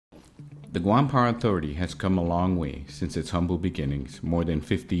The Guam Power Authority has come a long way since its humble beginnings more than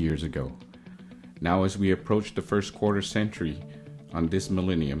 50 years ago. Now, as we approach the first quarter century on this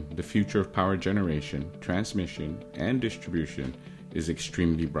millennium, the future of power generation, transmission, and distribution is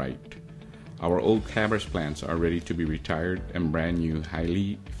extremely bright. Our old Cabarrus plants are ready to be retired, and brand new,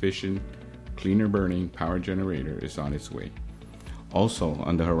 highly efficient, cleaner burning power generator is on its way. Also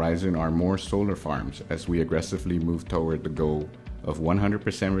on the horizon are more solar farms as we aggressively move toward the goal of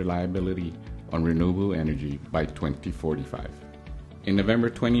 100% reliability on renewable energy by 2045. In November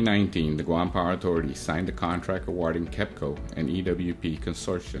 2019, the Guam Power Authority signed a contract awarding KEPCO and EWP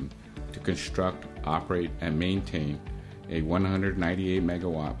Consortium to construct, operate, and maintain a 198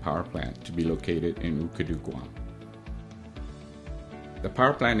 megawatt power plant to be located in Ukudu, Guam. The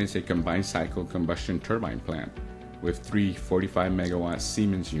power plant is a combined cycle combustion turbine plant with three 45 megawatt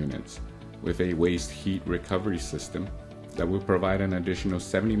Siemens units with a waste heat recovery system that will provide an additional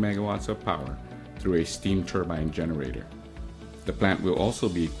 70 megawatts of power through a steam turbine generator. The plant will also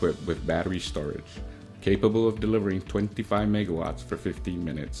be equipped with battery storage, capable of delivering 25 megawatts for 15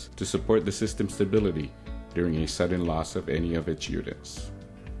 minutes to support the system stability during a sudden loss of any of its units.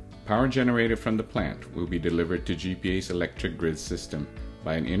 Power generated from the plant will be delivered to GPA's electric grid system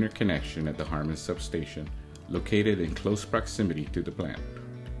by an interconnection at the Harmon substation, located in close proximity to the plant.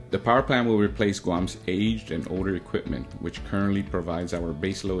 The power plant will replace Guam's aged and older equipment, which currently provides our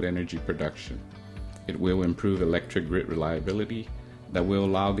baseload energy production. It will improve electric grid reliability that will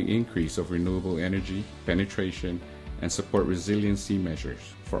allow the increase of renewable energy penetration and support resiliency measures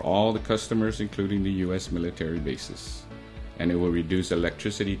for all the customers, including the U.S. military bases. And it will reduce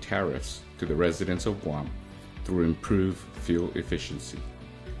electricity tariffs to the residents of Guam through improved fuel efficiency.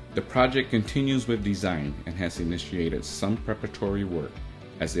 The project continues with design and has initiated some preparatory work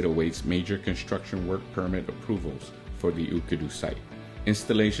as it awaits major construction work permit approvals for the Ukudu site.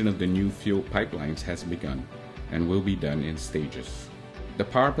 Installation of the new fuel pipelines has begun and will be done in stages. The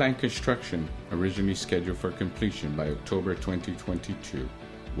power plant construction, originally scheduled for completion by October 2022,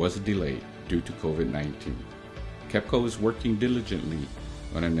 was delayed due to COVID-19. KEPCO is working diligently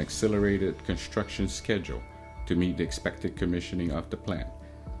on an accelerated construction schedule to meet the expected commissioning of the plant,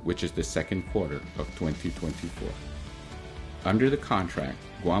 which is the second quarter of 2024. Under the contract,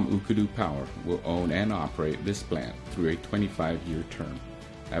 Guam Ukudu Power will own and operate this plant through a 25-year term,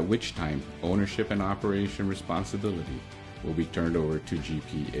 at which time ownership and operation responsibility will be turned over to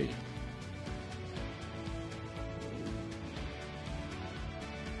GPA.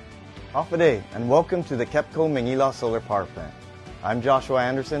 Hafa Adai, and welcome to the KEPCO Mangilao Solar Power Plant. I'm Joshua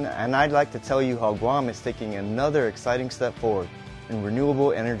Anderson, and I'd like to tell you how Guam is taking another exciting step forward in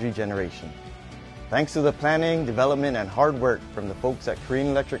renewable energy generation. Thanks to the planning, development, and hard work from the folks at Korean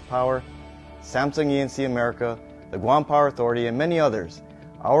Electric Power, Samsung E&C America, the Guam Power Authority, and many others,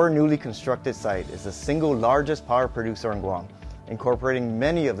 our newly constructed site is the single largest power producer in Guam, incorporating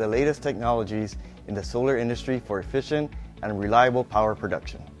many of the latest technologies in the solar industry for efficient and reliable power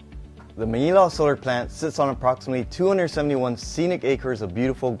production. The Mangilao Solar Plant sits on approximately 271 scenic acres of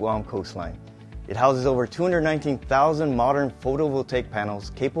beautiful Guam coastline. It houses over 219,000 modern photovoltaic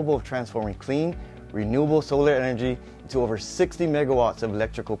panels capable of transforming clean, renewable solar energy into over 60 megawatts of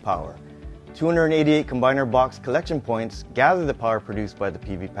electrical power. 288 combiner box collection points gather the power produced by the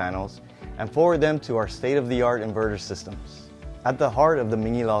PV panels and forward them to our state-of-the-art inverter systems. At the heart of the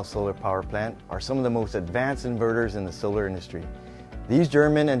Mangilao Solar Power Plant are some of the most advanced inverters in the solar industry. These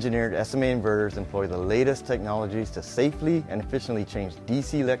German-engineered SMA inverters employ the latest technologies to safely and efficiently change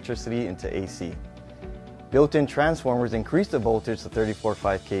DC electricity into AC. Built-in transformers increase the voltage to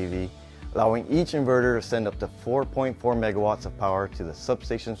 34.5 kV, allowing each inverter to send up to 4.4 megawatts of power to the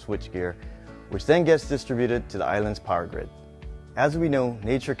substation switchgear, which then gets distributed to the island's power grid. As we know,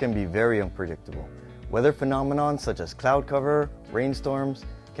 nature can be very unpredictable. Weather phenomena such as cloud cover, rainstorms,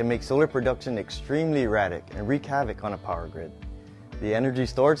 can make solar production extremely erratic and wreak havoc on a power grid. The energy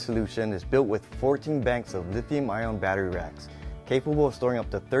storage solution is built with 14 banks of lithium-ion battery racks, capable of storing up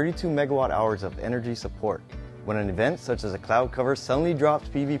to 32 megawatt hours of energy support. When an event such as a cloud cover suddenly drops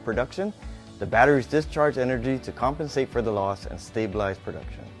PV production, the batteries discharge energy to compensate for the loss and stabilize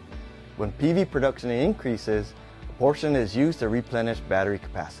production. When PV production increases, a portion is used to replenish battery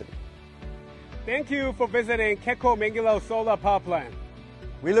capacity. Thank you for visiting KEPCO Mangilao Solar Power Plant.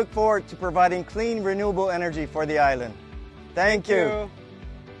 We look forward to providing clean, renewable energy for the island. Thank you.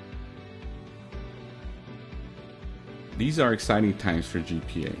 These are exciting times for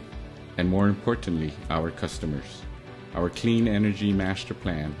GPA, and more importantly, our customers. Our Clean Energy Master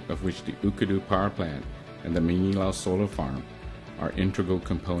Plan, of which the Ukudu Power Plant and the Mangilao Solar Farm are integral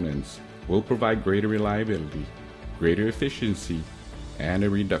components, will provide greater reliability, greater efficiency, and a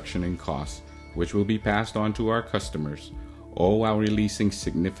reduction in costs, which will be passed on to our customers, all while releasing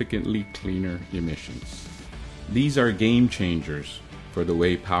significantly cleaner emissions. These are game changers for the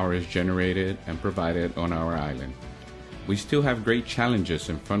way power is generated and provided on our island. We still have great challenges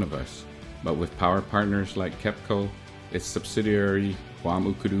in front of us, but with power partners like KEPCO, its subsidiary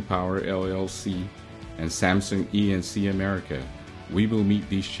Guam Ukudu Power LLC, and Samsung E&C America, we will meet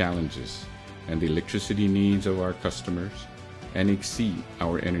these challenges and the electricity needs of our customers and exceed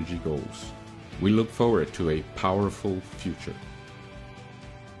our energy goals. We look forward to a powerful future.